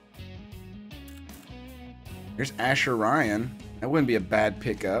 Here's Asher Ryan. That wouldn't be a bad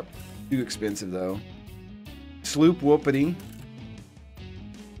pickup. Too expensive, though. Sloop Whoopity.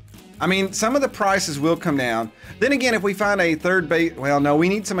 I mean, some of the prices will come down. Then again, if we find a third base, well, no, we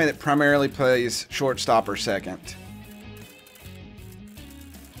need somebody that primarily plays shortstop or second.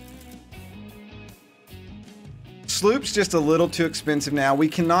 Sloop's just a little too expensive now. We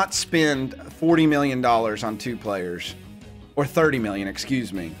cannot spend $40 million on 2 players. Or $30 million,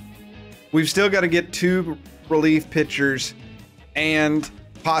 excuse me. We've still got to get 2 relief pitchers and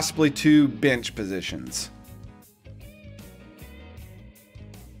possibly 2 bench positions.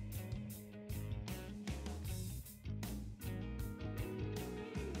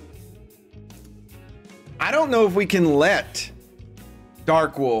 I don't know if we can let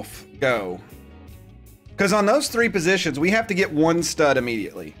Dark Wolf go. Because on those 3 positions, we have to get 1 stud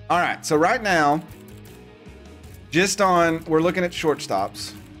immediately. All right, so right now, we're looking at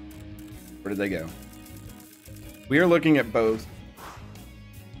shortstops. Where did they go? We are looking at both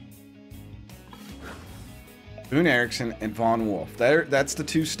Boone Erickson and Von Wolf. That's the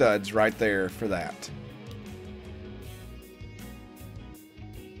 2 studs right there for that.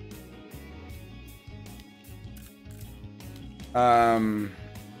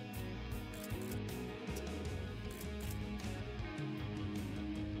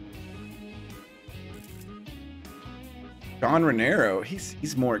 John Renero,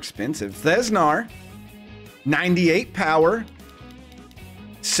 he's more expensive. Thesnar, 98 power,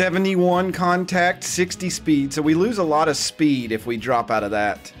 71 contact, 60 speed. So we lose a lot of speed if we drop out of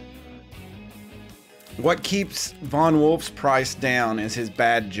that. What keeps Von Wolf's price down is his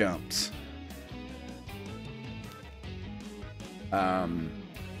bad jumps.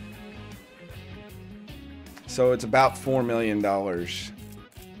 So it's about $4 million.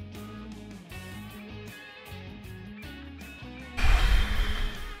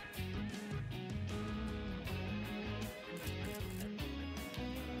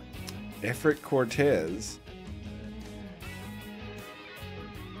 Efric Cortez.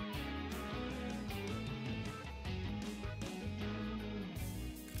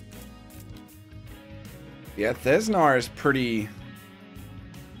 Yeah, Thesnar is pretty...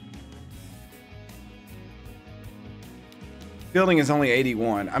 Fielding is only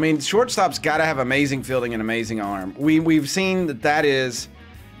 81. I mean, shortstop's got to have amazing fielding and amazing arm. We've seen that is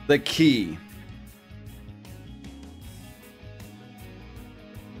the key.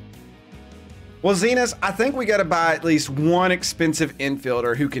 Well, Zenas, I think we got to buy at least 1 expensive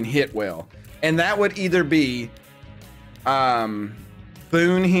infielder who can hit well. And that would either be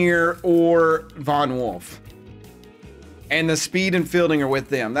Boone here or Von Wolf. And the speed and fielding are with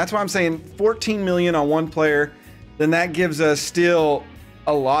them. That's why I'm saying 14 million on 1 player. Then that gives us still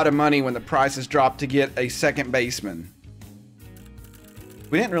a lot of money when the prices drop to get a second baseman.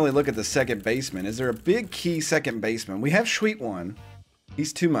 We didn't really look at the second baseman. Is there a big key second baseman? We have Sweet One.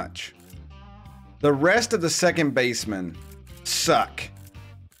 He's too much. The rest of the second basemen suck.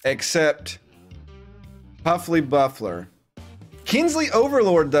 Except Puffley Buffler. Kinsley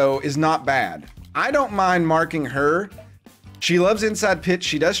Overlord, though, is not bad. I don't mind marking her. She loves inside pitch.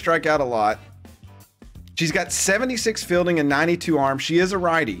 She does strike out a lot. She's got 76 fielding and 92 arm. She is a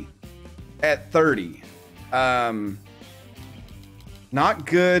righty at 30. Not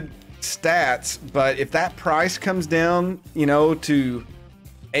good stats, but if that price comes down, you know, to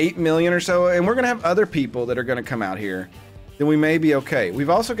 8 million or so, and we're going to have other people that are going to come out here, then we may be okay. We've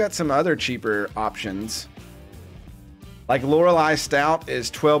also got some other cheaper options. Like Lorelei Stout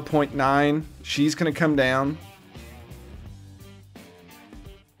is 12.9. She's going to come down.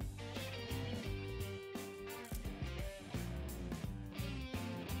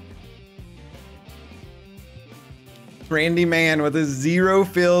 Randy Man with a 0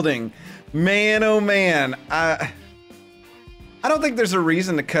 fielding. Man, oh man. I don't think there's a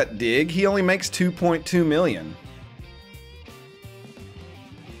reason to cut Dig. He only makes 2.2 million.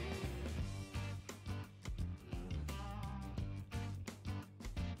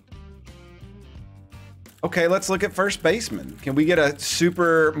 Okay, let's look at first baseman. Can we get a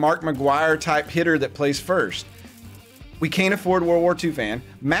super Mark McGuire type hitter that plays first? We can't afford World War II fan.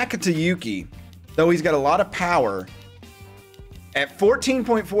 Makatayuki, though he's got a lot of power, at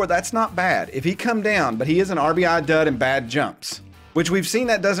 14.4, that's not bad. If he come down, but he is an RBI dud and bad jumps. which we've seen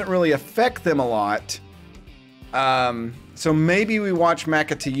that doesn't really affect them a lot. So maybe we watch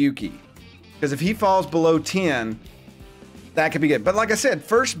Makatayuki, because if he falls below 10, that could be good. But like I said,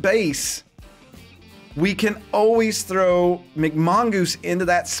 first base, we can always throw McMongoose into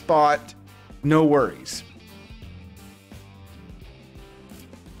that spot, no worries.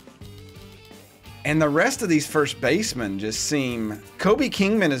 And the rest of these first basemen just seem... Kobe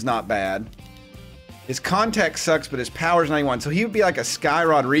Kingman is not bad. His contact sucks, but his power's 91. So he would be like a Sky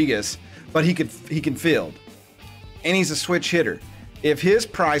Rodriguez, but he can field. And he's a switch hitter. If his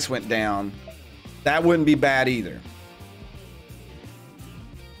price went down, that wouldn't be bad either.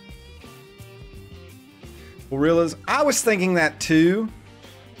 Gorillas, I was thinking that too.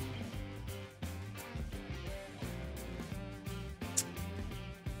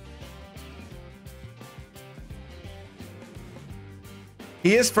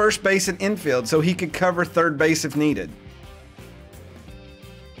 He is first base and infield, so he could cover third base if needed.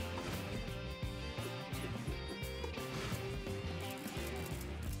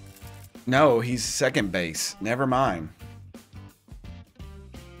 No, he's second base. Never mind.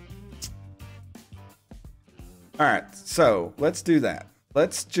 All right, so let's do that.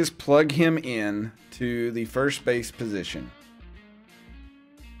 Let's just plug him in to the first base position.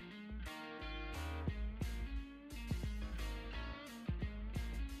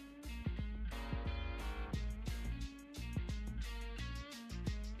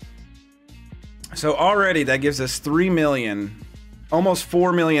 So already that gives us 3 million, almost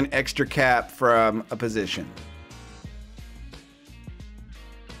 4 million extra cap from a position.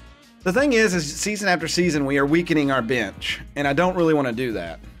 The thing is season after season, we are weakening our bench, and I don't really want to do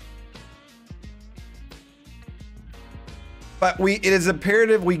that. But it is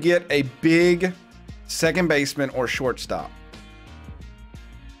imperative we get a big second baseman or shortstop.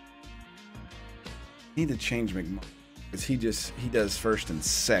 Need to change McMahon, because he does first and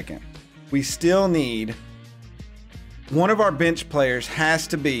second. We still need one of our bench players has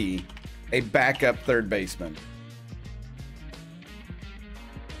to be a backup third baseman.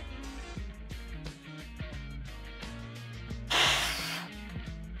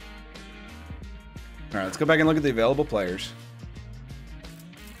 All right, let's go back and look at the available players.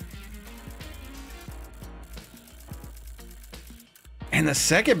 And the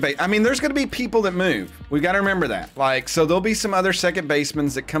second base, I mean, there's going to be people that move. We got to remember that. Like, so there'll be some other second basemen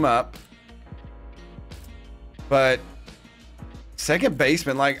that come up. But second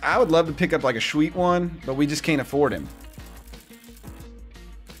baseman, like, I would love to pick up like a sweet one, but we just can't afford him.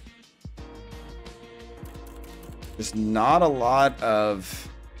 Just not a lot of...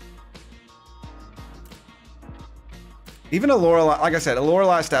 Even a Lorelei, like I said, a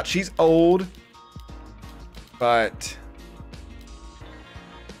Lorelei Stout, she's old, but...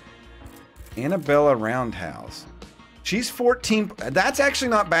 Annabella Roundhouse. She's 14. That's actually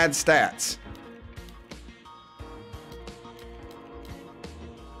not bad stats.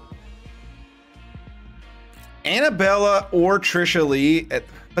 Annabella or Trisha Lee,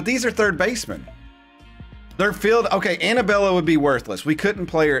 but these are third basemen. They're field. Okay, Annabella would be worthless. We couldn't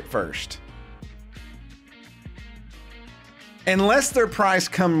play her at first. Unless their price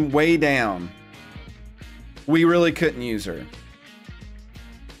come way down, we really couldn't use her.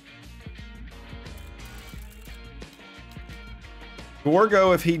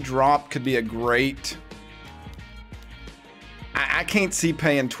 Gorgo, if he dropped, could be a great... I can't see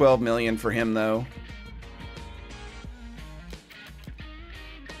paying $12 million for him, though.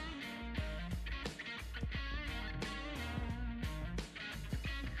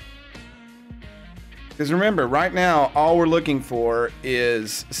 Because remember, right now, all we're looking for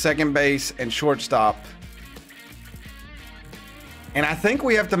is second base and shortstop. And I think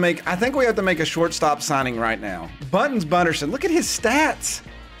we have to make a shortstop signing right now. Buttons Bunderson, look at his stats.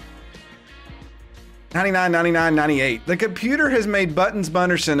 99, 99, 98. The computer has made Buttons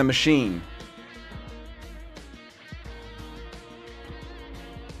Bunderson a machine.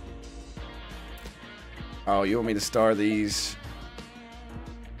 Oh, you want me to star these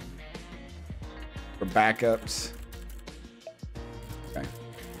for backups? Okay.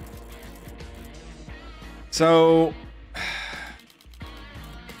 So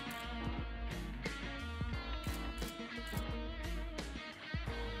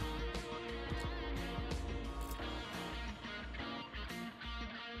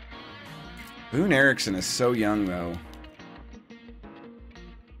Boone Erickson is so young, though.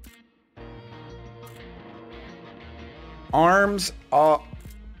 Arms,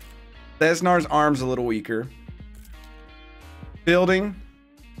 Desnar's arm's a little weaker. Fielding,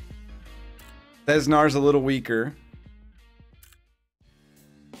 Desnar's a little weaker.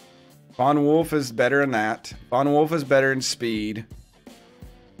 Von Wolf is better in that. Von Wolf is better in speed.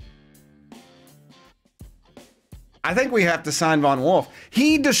 I think we have to sign Von Wolf.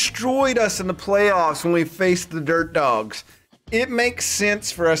 He destroyed us in the playoffs when we faced the Dirt Dogs. It makes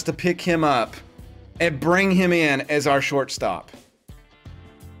sense for us to pick him up and bring him in as our shortstop.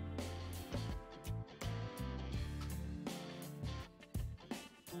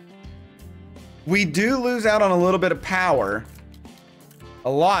 We do lose out on a little bit of power. A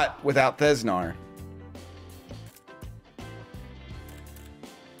lot without Thesnar.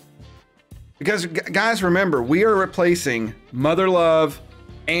 Because, guys, remember, we are replacing Mother Love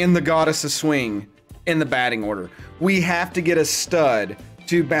and the Goddess of Swing in the batting order. We have to get a stud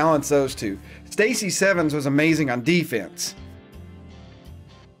to balance those two. Stacy Sevens was amazing on defense.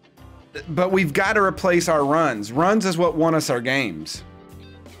 But we've got to replace our runs. Runs is what won us our games.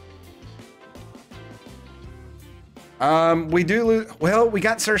 We do lose. Well, we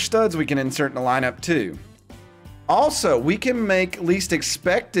got Sir Studs we can insert in the lineup too. Also, we can make least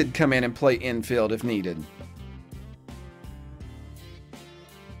expected come in and play infield if needed.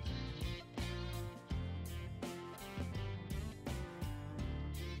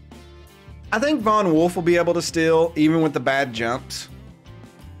 I think Von Wolf will be able to steal even with the bad jumps.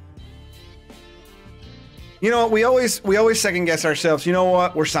 You know what? We always second guess ourselves. You know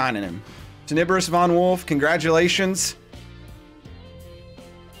what? We're signing him. Tenebris Von Wolf, congratulations.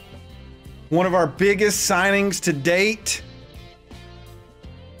 One of our biggest signings to date.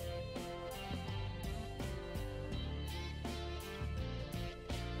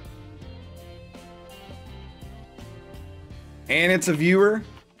 And it's a viewer.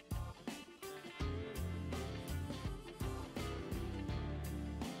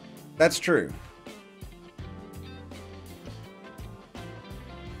 That's true.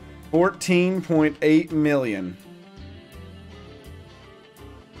 14.8 million.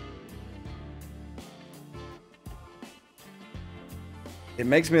 It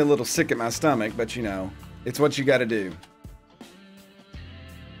makes me a little sick at my stomach, but you know, it's what you got to do.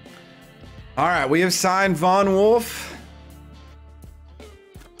 All right, we have signed Von Wolf.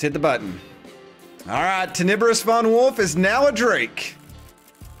 Let's hit the button. All right, Tenebris Von Wolf is now a Drake.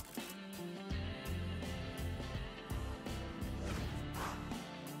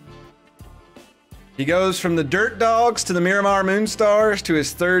 He goes from the Dirt Dogs to the Miramar Moonstars to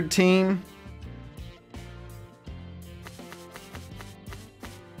his third team.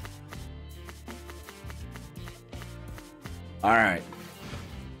 All right.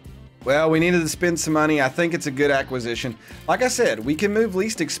 Well, we needed to spend some money. I think it's a good acquisition. Like I said, we can move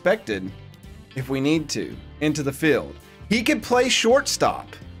least expected if we need to into the field. He could play shortstop.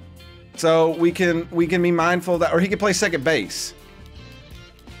 So we can be mindful of that, or he could play second base.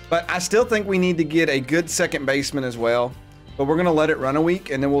 But I still think we need to get a good second baseman as well. But we're going to let it run a week,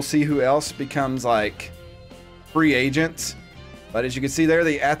 and then we'll see who else becomes like free agents. But as you can see there,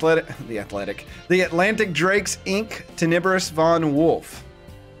 the Atlantic Drakes Inc. Tenebris Von Wolf.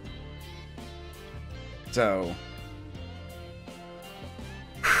 So,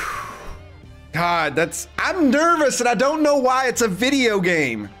 God, I'm nervous and I don't know why. It's a video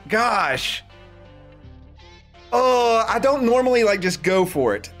game. Gosh. Oh, I don't normally like just go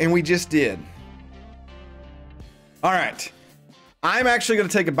for it, and we just did. All right. I'm actually going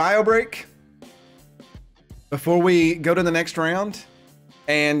to take a bio break before we go to the next round.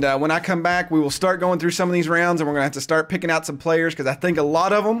 And when I come back, we will start going through some of these rounds, and we're going to have to start picking out some players because I think a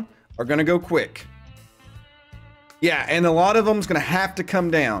lot of them are going to go quick. Yeah, and a lot of them is going to have to come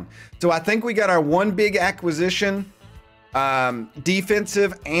down. So I think we got our one big acquisition,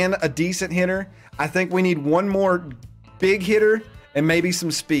 defensive and a decent hitter. I think we need one more big hitter and maybe some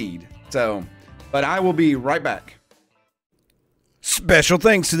speed. So, but I will be right back. Special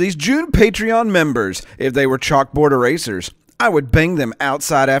thanks to these June Patreon members. If they were chalkboard erasers, I would bang them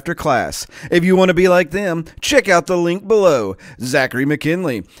outside after class. If you want to be like them, check out the link below. Zachary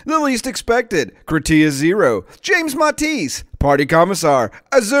McKinley, The Least Expected, Kratia Zero, James Matisse, Party Commissar,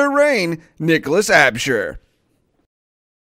 Azur Rain, Nicholas Absher.